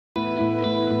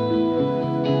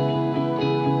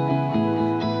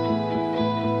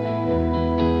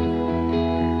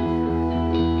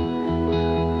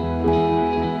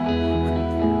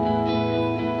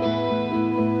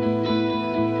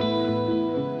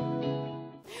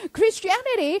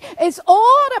Christianity is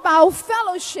all about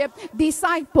fellowship,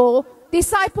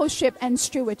 discipleship, and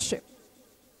stewardship.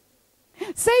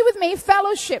 Say with me,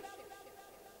 fellowship,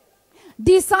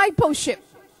 discipleship,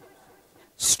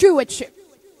 stewardship.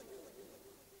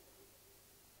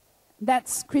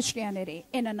 That's Christianity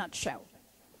in a nutshell.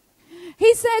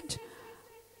 He said,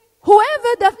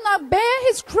 whoever does not bear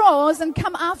his cross and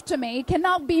come after me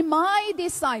cannot be my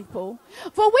disciple.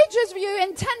 For which of you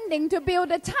intending to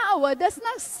build a tower does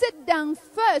not sit down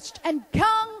first and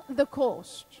count the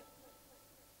cost,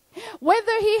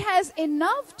 whether he has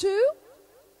enough to,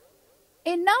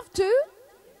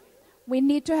 we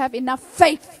need to have enough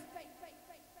faith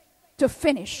to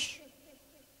finish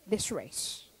this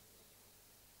race.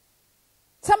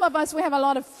 Some of us, we have a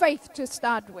lot of faith to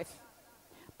start with,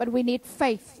 but we need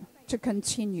faith to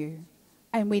continue,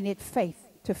 and we need faith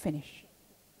to finish.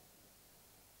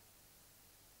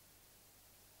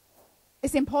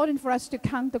 It's important for us to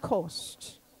count the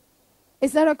cost.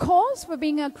 Is there a cost for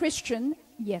being a Christian?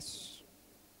 Yes.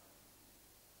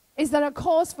 Is there a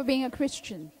cost for being a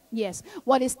Christian? Yes.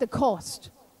 What is the cost?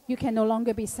 You can no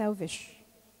longer be selfish.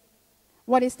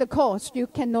 What is the cost? You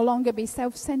can no longer be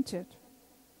self-centered.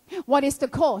 What is the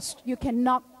cost? You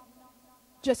cannot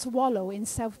just wallow in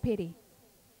self-pity.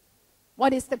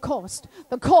 What is the cost?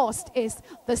 The cost is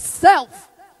the self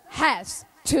has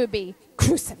to be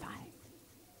crucified.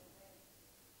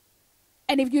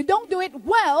 And if you don't do it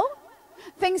well,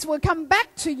 things will come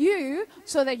back to you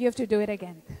so that you have to do it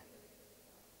again.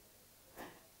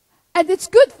 And it's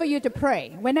good for you to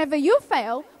pray. Whenever you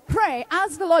fail, pray,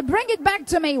 ask the Lord, bring it back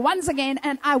to me once again,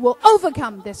 and I will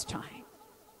overcome this time.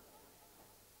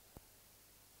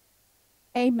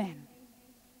 Amen.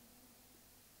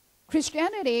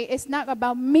 Christianity is not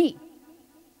about me.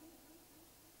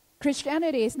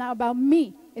 Christianity is not about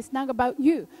me. It's not about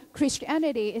you.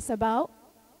 Christianity is about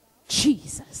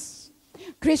Jesus.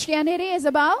 Christianity is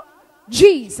about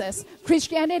Jesus.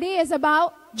 Christianity is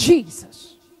about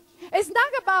Jesus. It's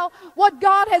not about what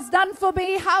God has done for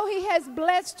me, how He has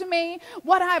blessed me,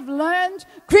 what I've learned.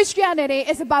 Christianity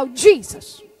is about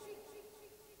Jesus.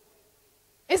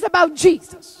 It's about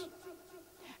Jesus.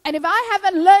 And if I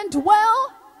haven't learned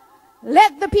well,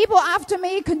 let the people after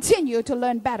me continue to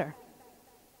learn better.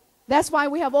 That's why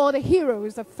we have all the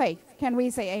heroes of faith. Can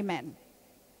we say amen?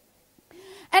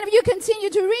 And if you continue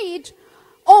to read,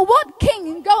 or what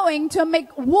king going to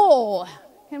make war?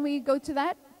 Can we go to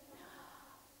that?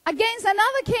 Against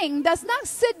another king does not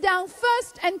sit down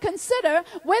first and consider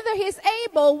whether he is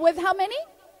able with how many?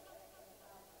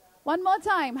 One more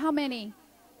time, how many?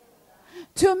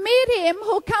 To meet him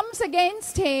who comes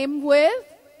against him with.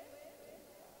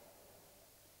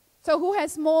 So who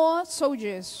has more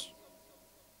soldiers?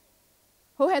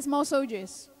 Who has more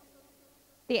soldiers?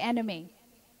 The enemy.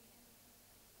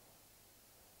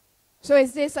 So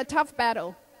is this a tough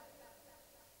battle?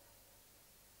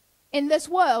 In this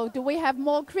world, do we have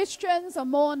more Christians or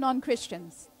more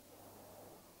non-Christians?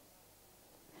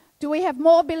 Do we have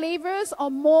more believers or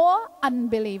more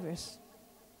unbelievers?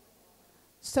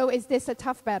 So is this a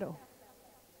tough battle?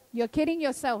 You're kidding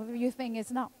yourself if you think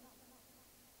it's not.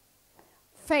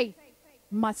 Faith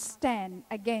must stand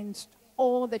against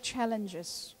all the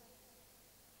challenges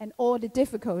and all the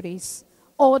difficulties,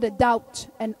 all the doubt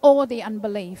and all the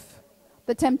unbelief,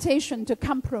 the temptation to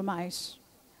compromise,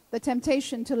 the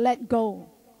temptation to let go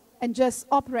and just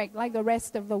operate like the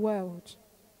rest of the world.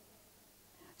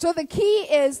 So the key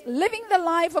is living the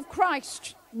life of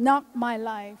Christ, not my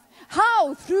life.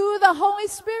 How? Through the Holy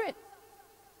Spirit.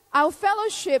 Our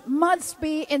fellowship must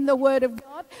be in the Word of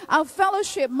God. Our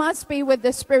fellowship must be with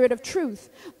the Spirit of truth,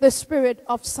 the Spirit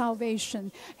of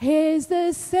salvation. He's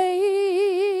the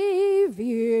Savior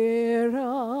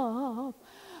of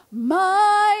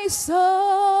my soul.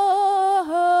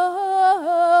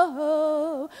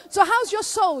 So how's your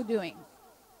soul doing?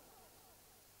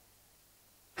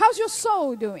 How's your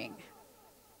soul doing?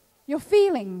 Your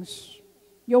feelings,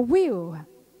 your will,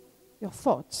 your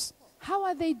thoughts. How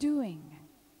are they doing?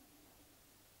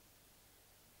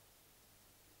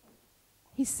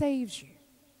 He saves you.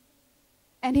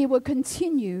 And He will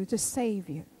continue to save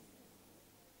you.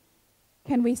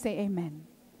 Can we say amen?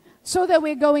 So that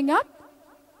we're going up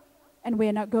and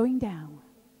we're not going down.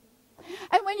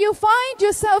 And when you find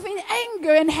yourself in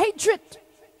anger and hatred,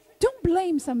 don't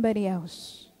blame somebody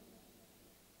else.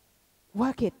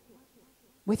 Work it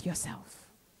with yourself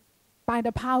by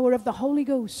the power of the Holy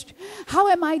Ghost. How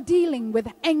am I dealing with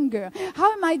anger?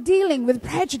 How am I dealing with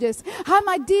prejudice? How am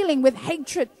I dealing with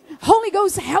hatred? Holy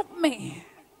Ghost, help me.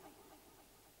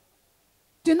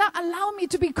 Do not allow me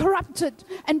to be corrupted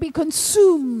and be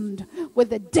consumed with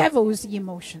the devil's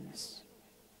emotions.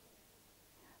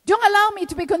 Don't allow me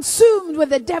to be consumed with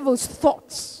the devil's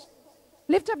thoughts.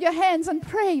 Lift up your hands and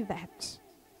pray that.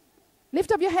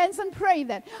 Lift up your hands and pray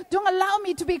that. Don't allow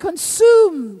me to be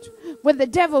consumed with the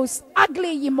devil's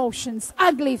ugly emotions,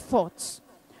 ugly thoughts.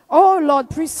 Oh Lord,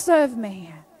 preserve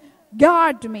me,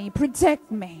 guard me,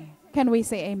 protect me. Can we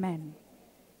say amen?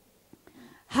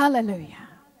 Hallelujah.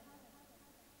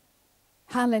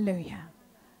 Hallelujah.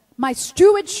 My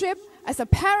stewardship as a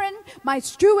parent, my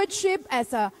stewardship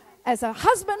as a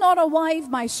husband or a wife,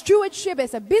 my stewardship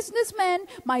as a businessman,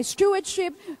 my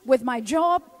stewardship with my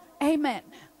job. Amen.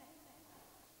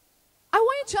 I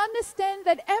want you to understand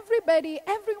that everybody,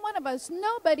 every one of us,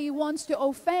 nobody wants to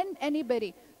offend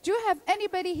anybody. Do you have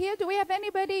anybody here? Do we have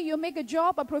anybody you make a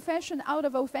job, a profession out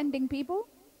of offending people?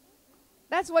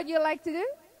 That's what you like to do?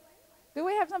 Do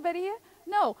we have somebody here?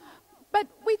 No, but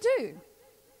we do.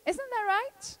 Isn't that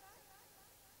right?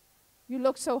 You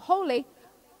look so holy.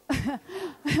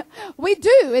 We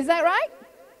do, is that right?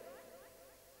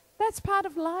 That's part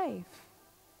of life.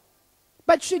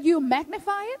 But should you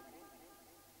magnify it?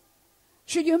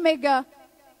 Should you make a,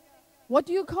 what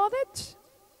do you call it?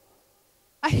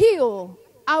 A hill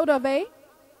out of a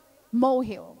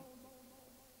molehill.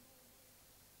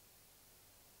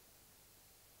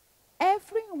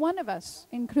 Every one of us,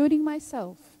 including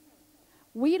myself,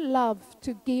 we love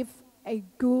to give a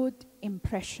good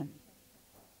impression.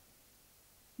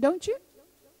 Don't you?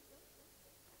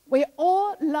 We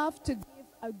all love to give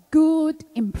a good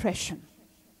impression.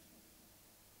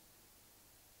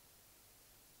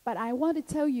 But I want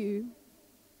to tell you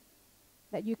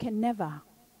that you can never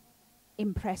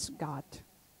impress God.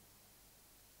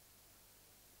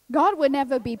 God will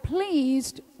never be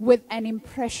pleased with an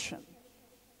impression,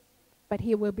 but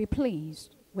He will be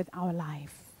pleased with our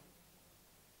life.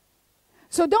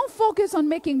 So don't focus on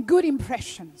making good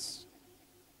impressions.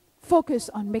 Focus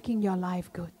on making your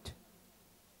life good.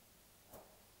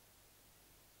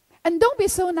 And don't be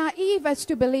so naive as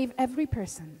to believe every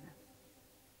person.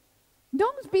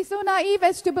 Don't be so naive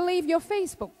as to believe your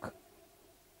Facebook.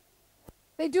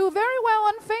 They do very well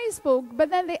on Facebook, but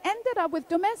then they ended up with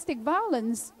domestic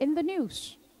violence in the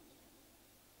news.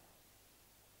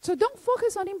 So don't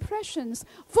focus on impressions.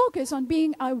 Focus on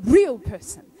being a real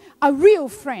person, a real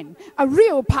friend, a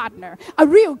real partner, a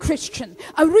real Christian,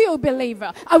 a real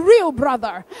believer, a real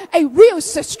brother, a real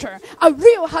sister, a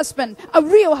real husband, a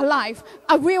real life,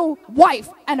 a real wife,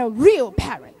 and a real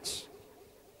parent.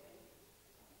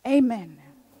 Amen.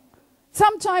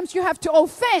 Sometimes you have to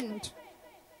offend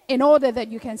in order that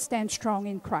you can stand strong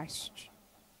in Christ.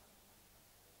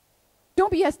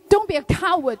 Don't be a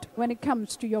coward when it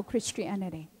comes to your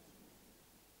Christianity.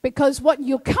 Because what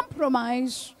you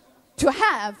compromise to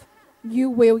have, you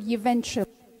will eventually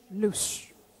lose.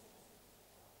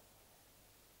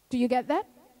 Do you get that?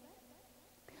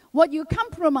 What you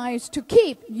compromise to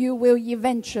keep, you will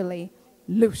eventually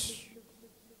lose.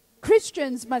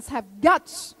 Christians must have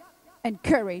guts and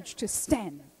courage to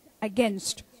stand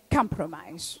against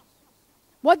compromise.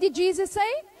 What did Jesus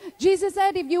say? Jesus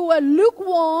said, if you were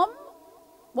lukewarm,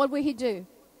 what will He do?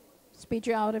 Spit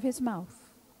you out of His mouth.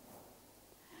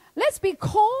 Let's be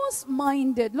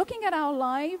course-minded, looking at our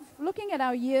life, looking at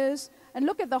our years, and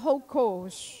look at the whole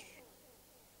course.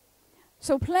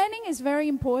 So planning is very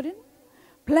important.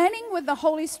 Planning with the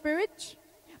Holy Spirit,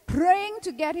 praying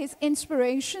to get His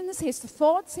inspirations, His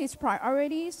thoughts, His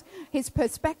priorities, His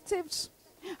perspectives.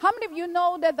 How many of you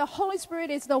know that the Holy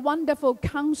Spirit is the wonderful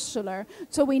counselor?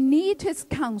 So we need His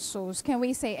counsels. Can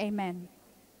we say amen?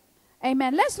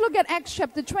 Amen. Let's look at Acts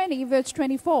chapter 20, verse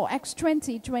 24. Acts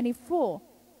 20, 24.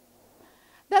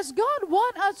 Does God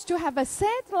want us to have a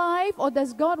sad life, or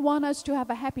does God want us to have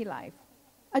a happy life?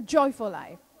 A joyful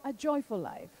life. A joyful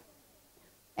life.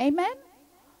 Amen?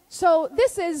 So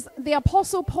this is the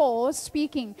Apostle Paul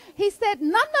speaking. He said,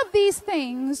 none of these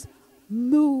things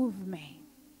move me.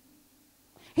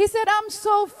 He said, I'm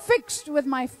so fixed with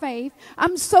my faith.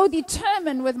 I'm so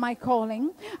determined with my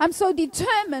calling. I'm so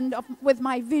determined with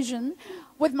my vision,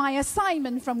 with my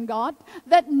assignment from God,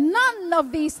 that none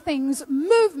of these things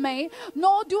move me,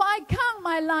 nor do I count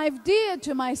my life dear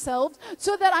to myself,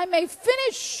 so that I may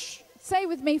finish. Say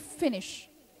with me, finish.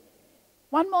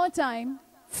 One more time,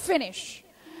 finish.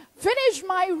 Finish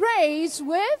my race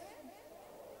with?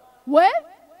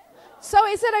 So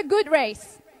is it a good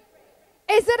race?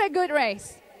 Is it a good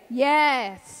race?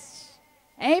 Yes.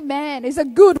 Amen. It's a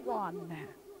good one.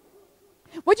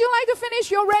 Would you like to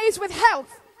finish your race with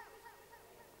health?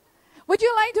 Would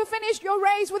you like to finish your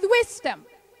race with wisdom?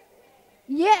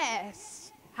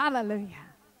 Yes. Hallelujah.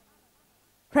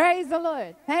 Praise the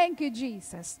Lord. Thank you,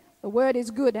 Jesus. The word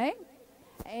is good, eh?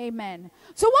 Amen.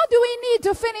 So what do we need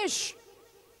to finish?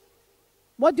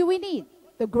 What do we need?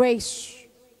 The grace.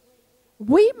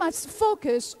 We must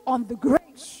focus on the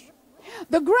grace.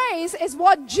 The grace is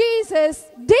what Jesus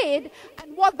did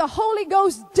and what the Holy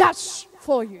Ghost does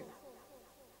for you.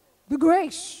 The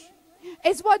grace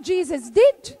is what Jesus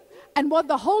did and what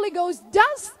the Holy Ghost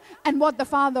does and what the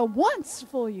Father wants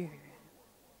for you.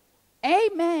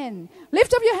 Amen.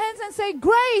 Lift up your hands and say,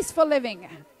 grace for living.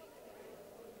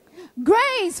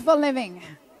 Grace for living.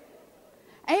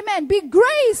 Amen. Be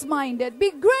grace-minded.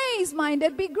 Be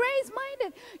grace-minded. Be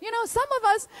grace-minded. You know, some of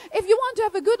us, if you want to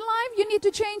have a good life, you need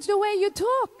to change the way you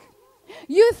talk.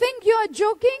 You think you're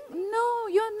joking? No,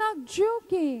 you're not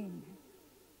joking.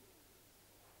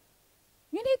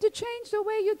 You need to change the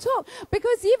way you talk.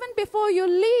 Because even before you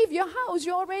leave your house,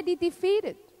 you're already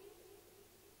defeated.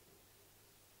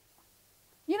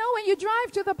 You know, when you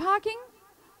drive to the parking,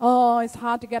 oh, it's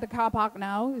hard to get a car park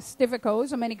now. It's difficult,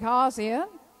 so many cars here.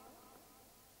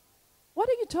 What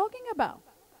are you talking about?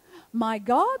 My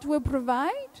God will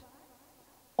provide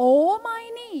all my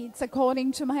needs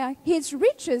according to His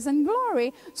riches and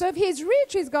glory. So if He's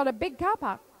rich, He's got a big car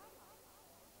park.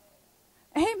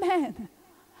 Amen.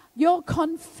 Your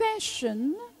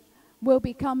confession will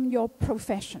become your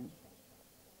profession.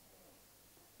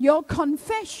 Your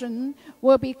confession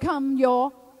will become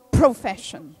your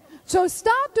profession. So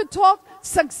start to talk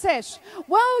success.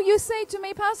 Well, you say to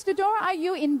me, Pastor Dora, are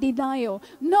you in denial?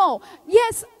 No.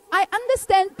 Yes, I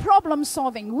understand problem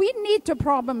solving. We need to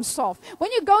problem solve.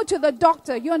 When you go to the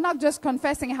doctor, you're not just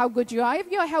confessing how good you are. If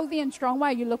you're healthy and strong, why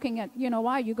are you looking at,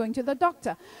 why are you going to the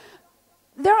doctor?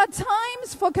 There are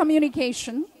times for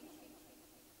communication.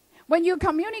 When you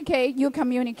communicate,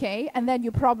 and then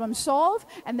you problem solve,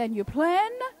 and then you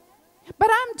plan. But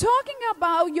I'm talking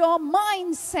about your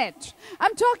mindset.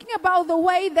 I'm talking about the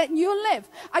way that you live.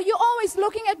 Are you always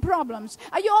looking at problems?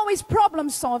 Are you always problem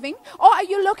solving? Or are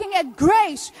you looking at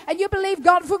grace and you believe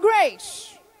God for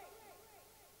grace?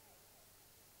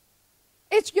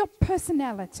 It's your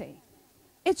personality.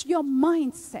 It's your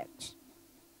mindset.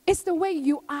 It's the way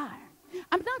you are.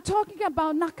 I'm not talking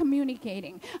about not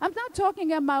communicating. I'm not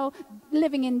talking about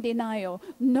living in denial.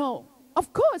 No.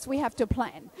 Of course we have to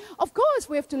plan. Of course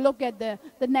we have to look at the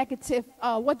negative,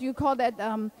 what do you call that,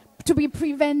 to be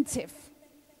preventive.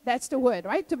 That's the word,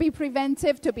 right? To be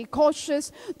preventive, to be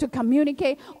cautious, to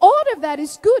communicate. All of that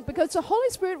is good because the Holy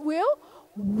Spirit will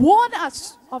warn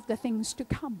us of the things to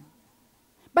come.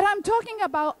 But I'm talking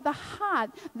about the heart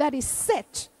that is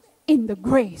set in the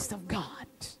grace of God.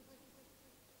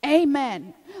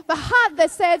 Amen. The heart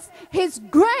that says His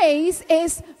grace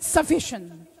is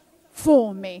sufficient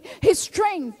for me. His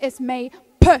strength is made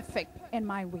perfect in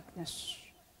my weakness.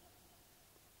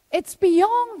 It's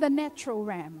beyond the natural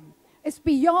realm. It's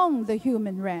beyond the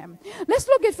human realm. Let's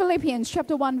look at Philippians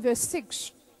chapter 1 verse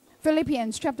 6.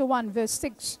 Philippians chapter 1 verse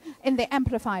 6 in the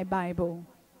Amplified Bible.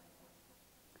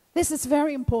 This is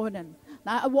very important.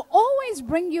 Now I will always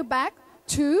bring you back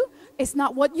to, it's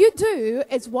not what you do,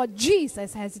 it's what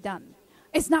Jesus has done.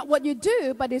 It's not what you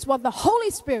do, but it's what the Holy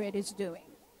Spirit is doing.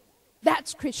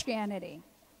 That's Christianity.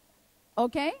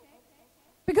 Okay?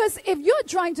 Because if you're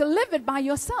trying to live it by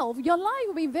yourself, your life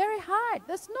will be very hard.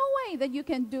 There's no way that you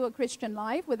can do a Christian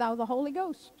life without the Holy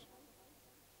Ghost.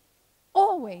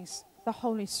 Always the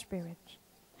Holy Spirit.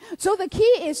 So the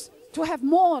key is to have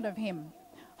more of Him.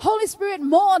 Holy Spirit,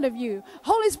 more of you.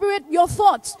 Holy Spirit, your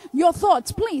thoughts.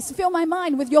 Please fill my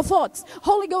mind with your thoughts.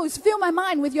 Holy Ghost, fill my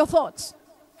mind with your thoughts.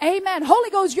 Amen.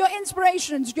 Holy Ghost, your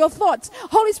inspirations, your thoughts.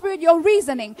 Holy Spirit, your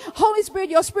reasoning. Holy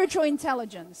Spirit, your spiritual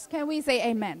intelligence. Can we say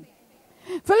amen?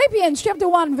 Philippians chapter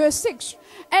 1 verse 6.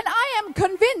 And I am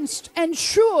convinced and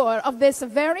sure of this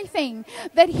very thing,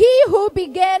 that He who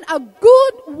began a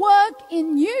good work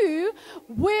in you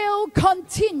will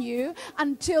continue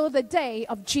until the day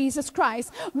of Jesus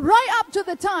Christ, right up to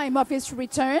the time of His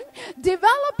return,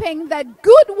 developing that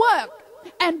good work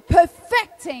and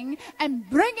perfecting and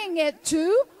bringing it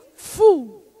to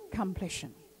full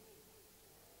completion.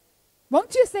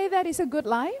 Won't you say that is a good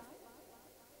life?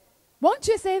 Won't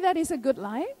you say that is a good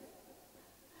life?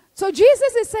 So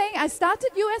Jesus is saying, I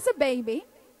started you as a baby,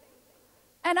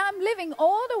 and I'm living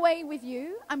all the way with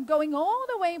you. I'm going all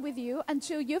the way with you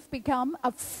until you've become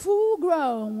a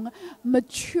full-grown,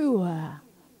 mature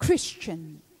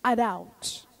Christian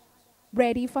adult,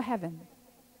 ready for heaven.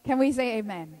 Can we say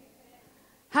amen?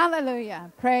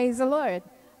 Hallelujah. Praise the Lord.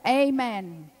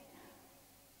 Amen.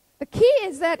 The key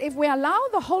is that if we allow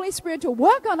the Holy Spirit to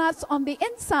work on us on the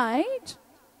inside,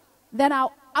 then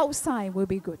our outside will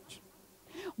be good.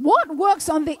 What works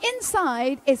on the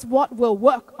inside is what will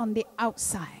work on the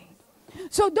outside.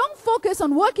 So don't focus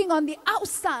on working on the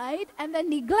outside and then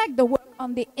neglect the work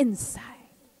on the inside.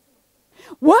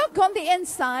 Work on the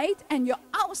inside, and your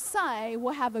outside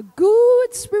will have a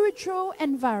good spiritual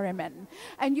environment.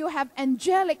 And you have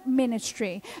angelic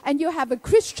ministry, and you have a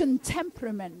Christian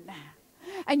temperament,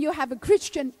 and you have a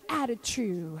Christian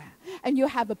attitude, and you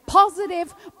have a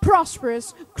positive,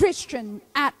 prosperous Christian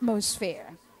atmosphere.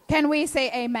 Can we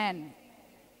say amen?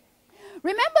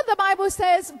 Remember, the Bible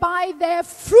says, by their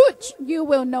fruit you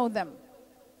will know them.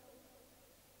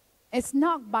 It's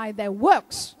not by their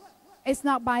works. It's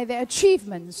not by their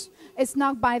achievements. It's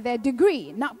not by their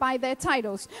degree, not by their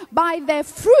titles. By their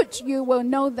fruit you will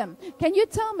know them. Can you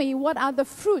tell me what are the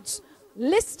fruits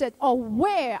listed, or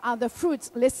where are the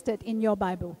fruits listed in your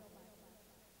Bible?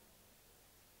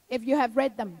 If you have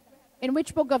read them. In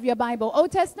which book of your Bible?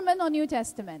 Old Testament or New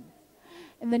Testament?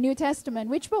 In the New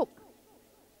Testament, which book?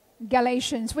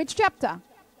 Galatians. Which chapter?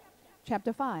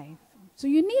 Chapter 5. So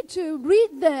you need to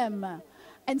read them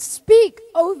and speak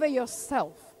over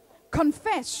yourself.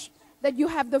 Confess that you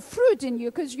have the fruit in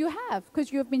you, because you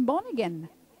have been born again.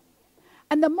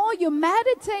 And the more you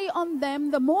meditate on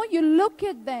them, the more you look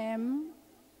at them,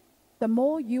 the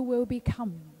more you will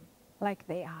become like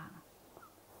they are.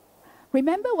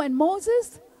 Remember when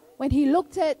Moses, when he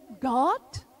looked at God,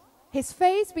 his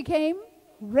face became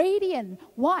radiant.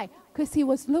 Why? Because he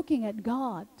was looking at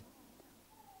God.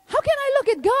 How can I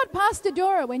look at God, Pastor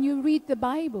Dora, when you read the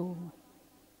Bible?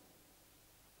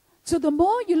 So the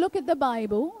more you look at the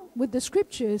Bible with the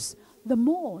scriptures, the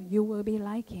more you will be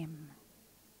like him.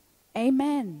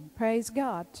 Amen. Praise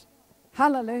God.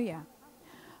 Hallelujah.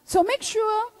 So make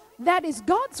sure that is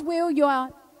God's will you are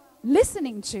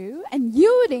listening to and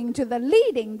yielding to the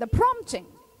leading, the prompting,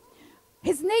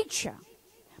 his nature.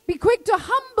 Be quick to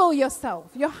humble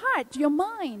yourself, your heart, your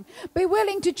mind. Be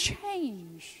willing to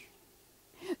change.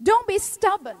 Don't be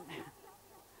stubborn.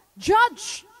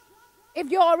 Judge. If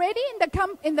you're already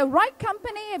in the right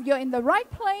company, if you're in the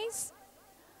right place,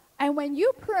 and when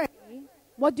you pray,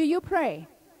 what do you pray?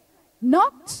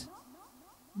 Not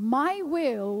my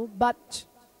will, but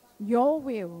your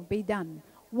will be done.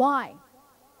 Why?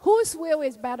 Whose will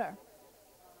is better?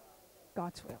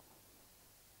 God's will.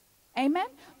 Amen?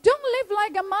 Don't live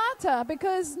like a martyr,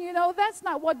 because, that's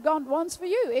not what God wants for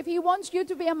you. If he wants you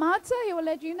to be a martyr, he will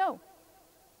let you know.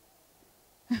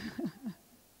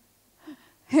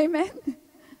 Amen?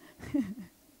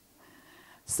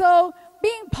 So,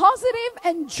 being positive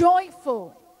and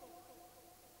joyful.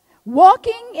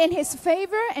 Walking in his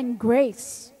favor and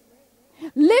grace.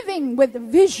 Living with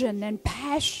vision and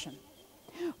passion.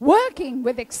 Working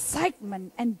with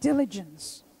excitement and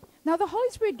diligence. Now, the Holy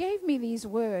Spirit gave me these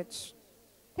words.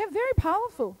 They're very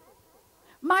powerful.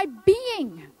 My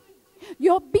being.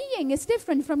 Your being is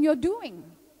different from your doing.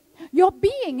 Your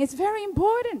being is very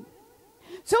important.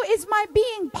 So is my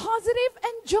being positive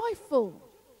and joyful?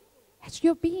 That's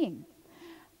your being.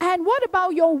 And what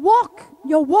about your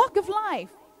walk of life?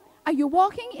 Are you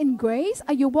walking in grace?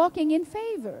 Are you walking in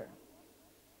favor?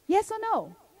 Yes or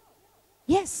no?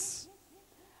 Yes.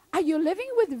 Are you living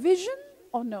with vision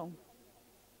or no?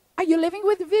 Are you living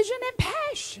with vision and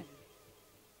passion?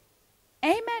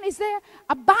 Amen. Is there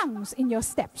a bounce in your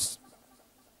steps?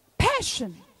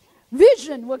 Passion.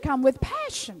 Vision will come with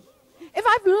passion. If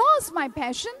I've lost my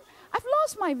passion, I've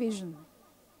lost my vision.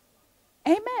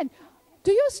 Amen.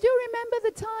 Do you still remember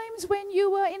the times when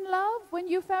you were in love, when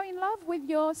you fell in love with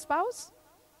your spouse?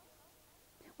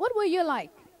 What were you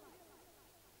like?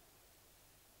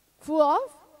 Full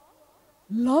of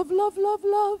love, love, love,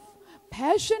 love,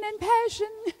 passion and passion.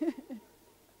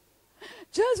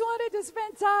 Just wanted to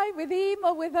spend time with him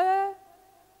or with her.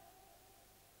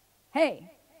 Hey,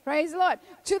 praise the Lord.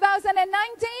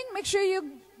 2019, make sure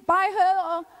you buy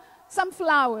her some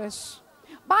flowers.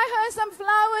 Buy her some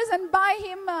flowers and buy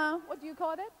him, what do you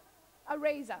call it? A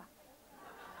razor.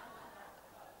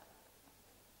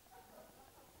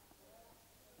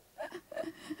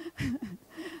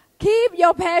 Keep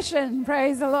your passion,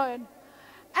 praise the Lord.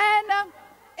 And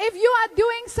if you are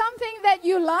doing something that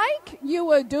you like, you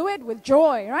will do it with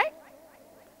joy, right?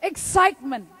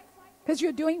 Excitement, because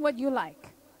you're doing what you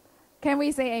like. Can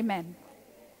we say amen?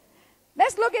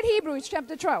 Let's look at Hebrews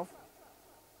chapter 12.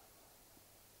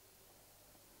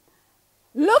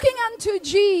 Looking unto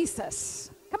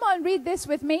Jesus. Come on, read this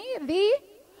with me. The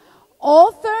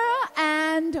author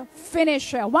and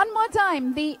finisher. One more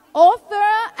time. The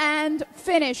author and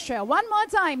finisher. One more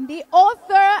time. The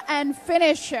author and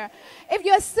finisher. If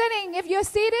you're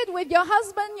seated with your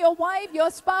husband, your wife, your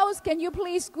spouse, can you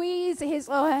please squeeze his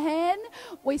or her hand?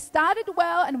 We started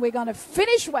well and we're going to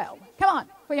finish well. Come on,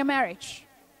 for your marriage.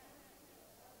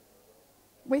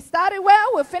 We started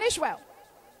well, we'll finish well.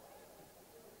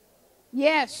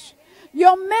 Yes.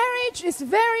 Your marriage is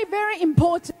very, very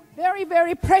important. Very,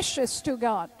 very precious to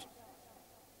God.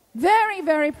 Very,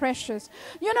 very precious.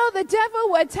 You know, the devil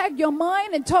will attack your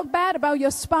mind and talk bad about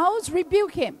your spouse.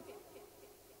 Rebuke him.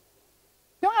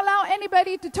 Don't allow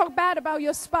anybody to talk bad about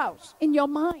your spouse in your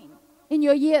mind, in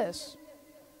your ears.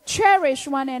 Cherish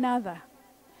one another.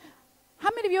 How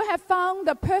many of you have found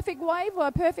a perfect wife or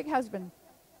a perfect husband?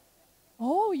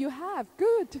 Oh, you have.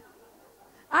 Good.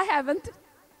 I haven't.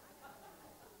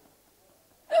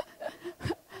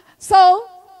 So,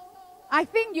 I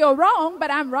think you're wrong, but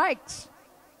I'm right.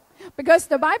 Because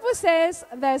the Bible says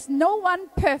there's no one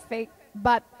perfect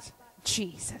but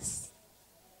Jesus.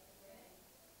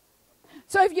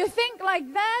 So if you think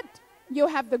like that, you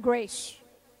have the grace.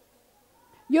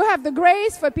 You have the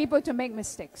grace for people to make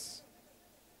mistakes.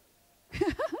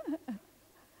 Come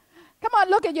on,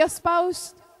 look at your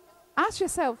spouse. Ask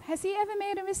yourself, has he ever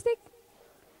made a mistake?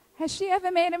 Has she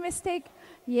ever made a mistake?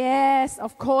 Yes,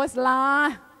 of course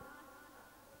lah.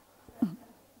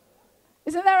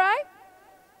 Isn't that right?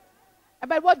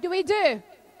 But what do?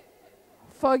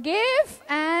 Forgive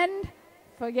and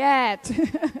forget.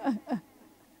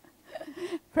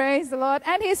 Praise the Lord.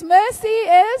 And His mercy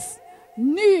is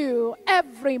new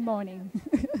every morning.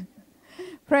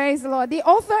 Praise the Lord. The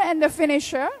author and the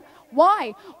finisher.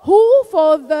 Why? Who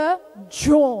for the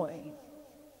joy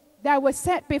that was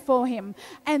set before Him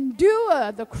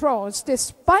endure the cross,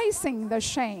 despising the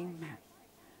shame.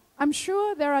 I'm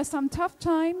sure there are some tough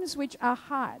times which are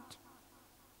hard.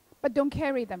 But don't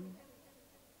carry them.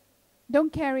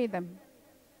 Don't carry them.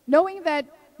 Knowing that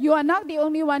you are not the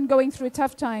only one going through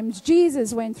tough times.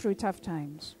 Jesus went through tough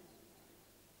times.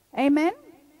 Amen?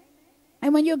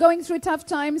 And when you're going through tough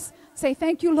times, say,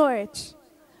 thank you, Lord.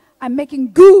 I'm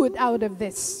making good out of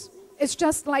this. It's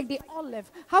just like the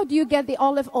olive. How do you get the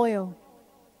olive oil?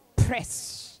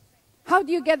 Press. How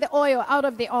do you get the oil out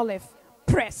of the olive?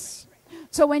 Press.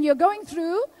 So when you're going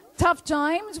through tough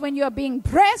times, when you're being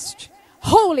pressed,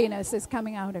 holiness is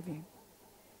coming out of you.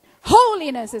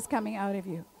 Holiness is coming out of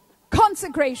you.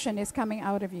 Consecration is coming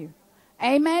out of you.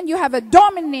 Amen. You have a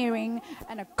domineering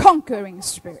and a conquering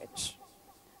spirit.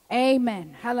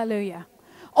 Amen. Hallelujah.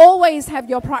 Always have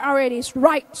your priorities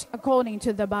right according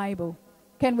to the Bible.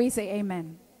 Can we say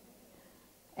amen?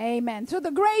 Amen. So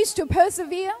the grace to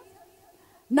persevere,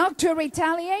 not to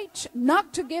retaliate,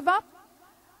 not to give up.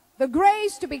 The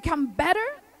grace to become better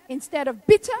instead of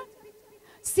bitter.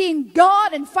 Seeing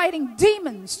God and fighting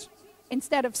demons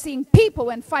instead of seeing people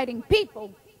and fighting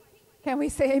people. Can we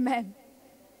say amen?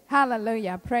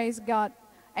 Hallelujah. Praise God.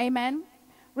 Amen.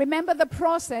 Remember the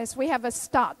process. We have a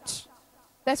start.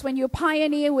 That's when you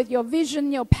pioneer with your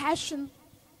vision, your passion.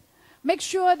 Make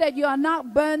sure that you are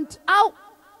not burnt out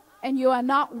and you are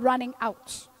not running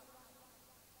out.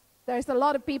 There's a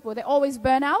lot of people, they always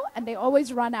burn out and they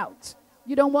always run out.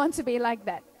 You don't want to be like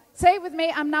that. Say it with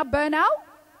me, I'm not burnt out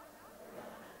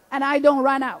and I don't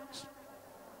run out.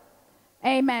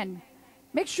 Amen.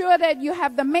 Make sure that you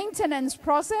have the maintenance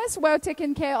process well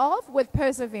taken care of with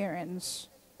perseverance.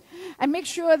 And make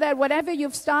sure that whatever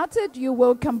you've started, you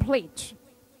will complete.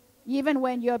 Even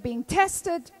when you're being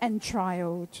tested and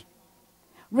trialed.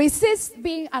 Resist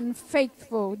being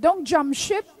unfaithful. Don't jump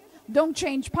ship. Don't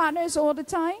change partners all the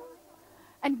time.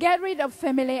 And get rid of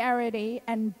familiarity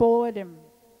and boredom.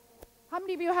 How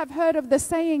many of you have heard of the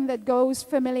saying that goes,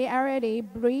 familiarity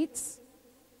breeds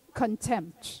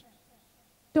contempt?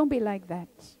 Don't be like that.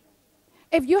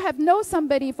 If you have known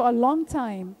somebody for a long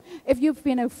time, if you've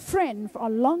been a friend for a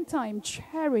long time,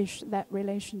 cherish that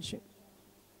relationship.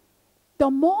 The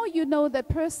more you know that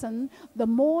person, the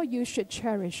more you should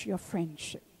cherish your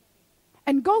friendship.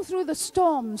 And go through the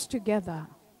storms together.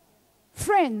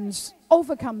 Friends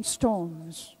overcome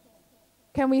storms.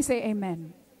 Can we say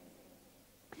amen?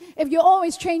 If you're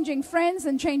always changing friends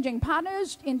and changing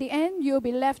partners, in the end, you'll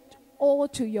be left all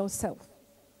to yourself.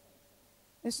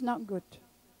 It's not good.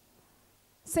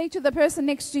 Say to the person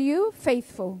next to you,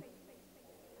 faithful.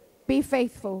 Be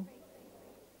faithful.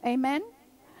 Amen?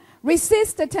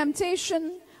 Resist the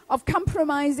temptation of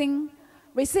compromising.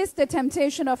 Resist the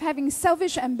temptation of having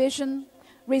selfish ambition.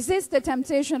 Resist the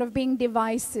temptation of being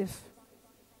divisive.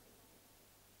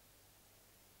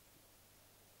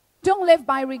 Don't live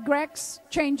by regrets,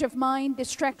 change of mind,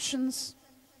 distractions.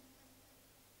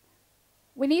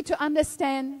 We need to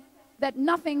understand that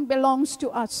nothing belongs to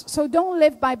us. So don't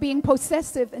live by being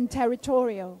possessive and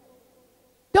territorial.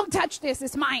 Don't touch this,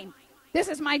 it's mine. This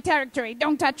is my territory,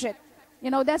 don't touch it. You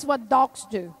know, that's what dogs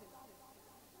do.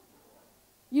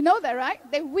 You know that, right?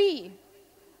 They wee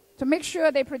to make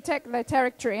sure they protect their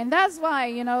territory. And that's why,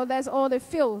 you know, there's all the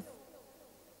filth.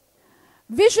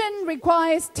 Vision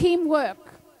requires teamwork.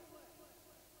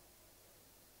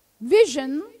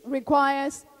 Vision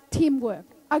requires teamwork.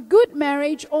 A good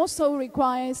marriage also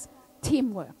requires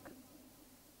teamwork.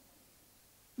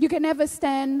 You can never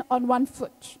stand on one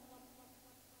foot.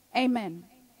 Amen.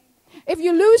 If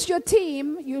you lose your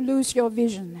team, you lose your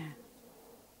vision.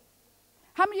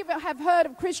 How many of you have heard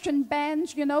of Christian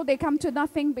bands? You know, they come to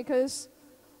nothing because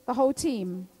the whole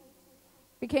team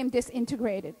became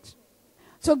disintegrated.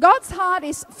 So God's heart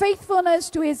is faithfulness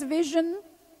to his vision,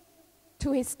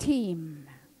 to his team.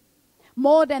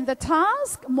 More than the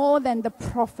task, more than the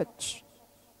profit.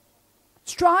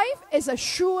 Strife is a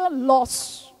sure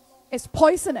loss. It's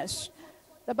poisonous.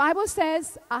 The Bible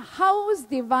says, a house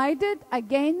divided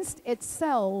against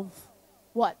itself,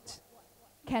 what?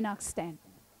 Cannot stand.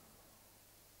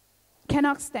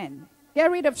 Cannot stand. Get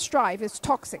rid of strife. It's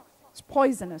toxic. It's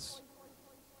poisonous.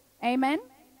 Amen?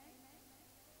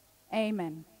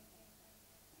 Amen.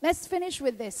 Let's finish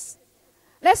with this.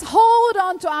 Let's hold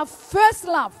on to our first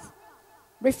love.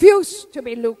 Refuse to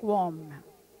be lukewarm.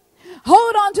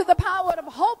 Hold on to the power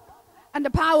of hope and the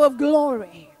power of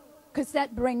glory, because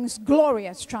that brings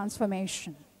glorious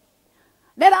transformation.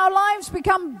 Let our lives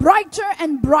become brighter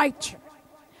and brighter.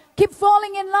 Keep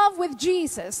falling in love with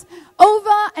Jesus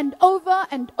over and over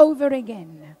and over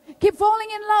again. Keep falling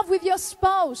in love with your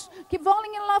spouse. Keep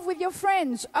falling in love with your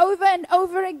friends over and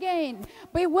over again.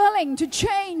 Be willing to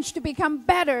change, to become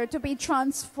better, to be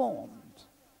transformed.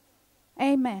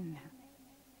 Amen.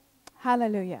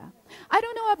 Hallelujah. I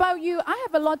don't know about you. I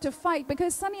have a lot to fight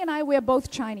because Sunny and I, we are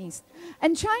both Chinese.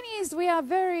 And Chinese, we are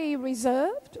very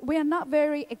reserved. We are not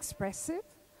very expressive.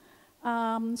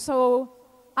 So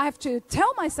I have to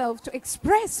tell myself to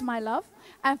express my love.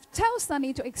 I have to tell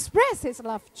Sunny to express his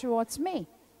love towards me.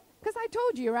 Because I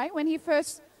told you, right, when he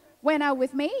first went out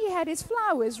with me, he had his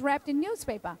flowers wrapped in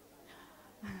newspaper.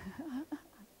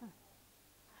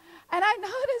 And I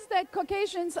noticed that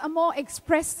Caucasians are more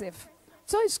expressive.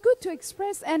 So it's good to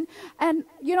express, and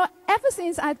you know, ever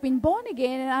since I've been born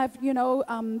again and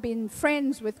I've, been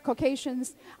friends with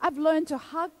Caucasians, I've learned to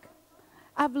hug.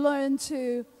 I've learned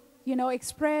to,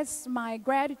 express my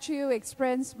gratitude,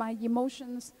 express my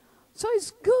emotions. So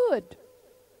it's good.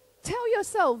 Tell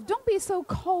yourself, don't be so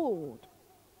cold.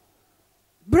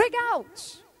 Break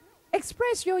out.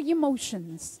 Express your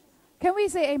emotions. Can we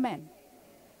say amen?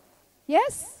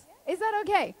 Yes? Is that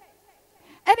okay?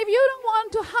 And if you don't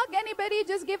want to hug anybody,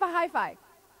 just give a high five.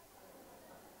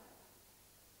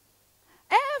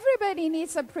 Everybody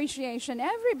needs appreciation.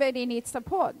 Everybody needs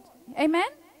support. Amen?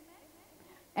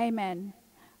 Amen.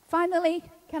 Finally,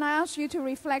 can I ask you to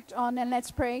reflect on, and let's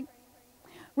pray.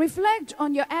 Reflect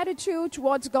on your attitude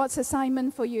towards God's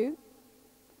assignment for you.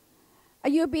 Are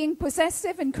you being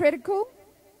possessive and critical?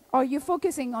 Or are you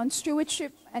focusing on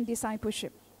stewardship and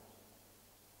discipleship?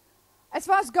 As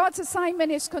far as God's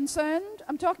assignment is concerned,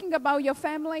 I'm talking about your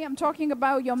family, I'm talking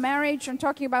about your marriage, I'm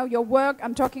talking about your work,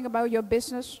 I'm talking about your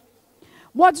business.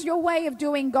 What's your way of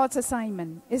doing God's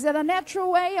assignment? Is it a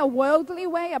natural way, a worldly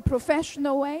way, a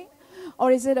professional way?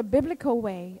 Or is it a biblical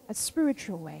way, a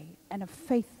spiritual way, and a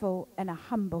faithful and a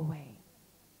humble way?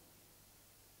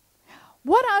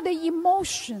 What are the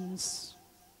emotions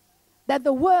that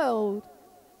the world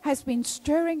has been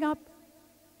stirring up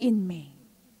in me,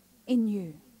 in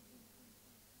you?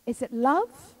 Is it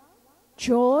love,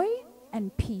 joy,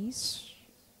 and peace?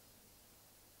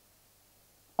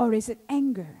 Or is it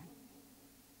anger,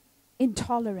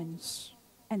 intolerance,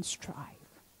 and strife?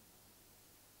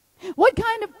 What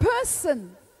kind of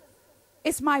person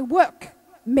is my work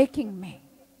making me?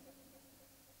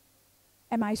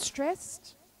 Am I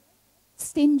stressed,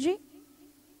 stingy,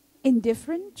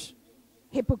 indifferent,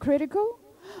 hypocritical?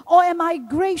 Or am I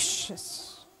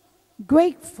gracious,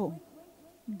 grateful,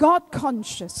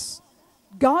 God-conscious,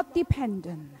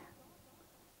 God-dependent?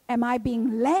 Am I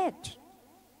being led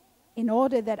in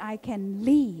order that I can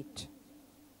lead?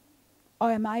 Or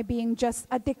am I being just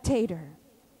a dictator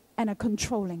and a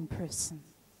controlling person?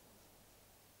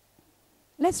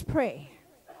 Let's pray.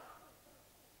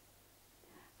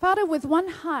 Father, with one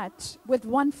heart, with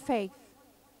one faith,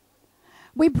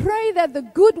 we pray that the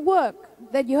good work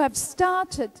that you have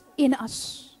started in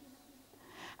us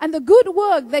and the good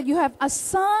work that you have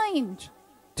assigned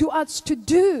to us to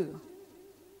do,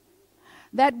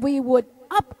 that we would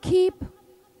upkeep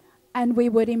and we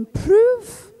would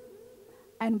improve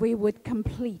and we would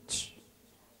complete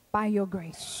by your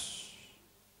grace.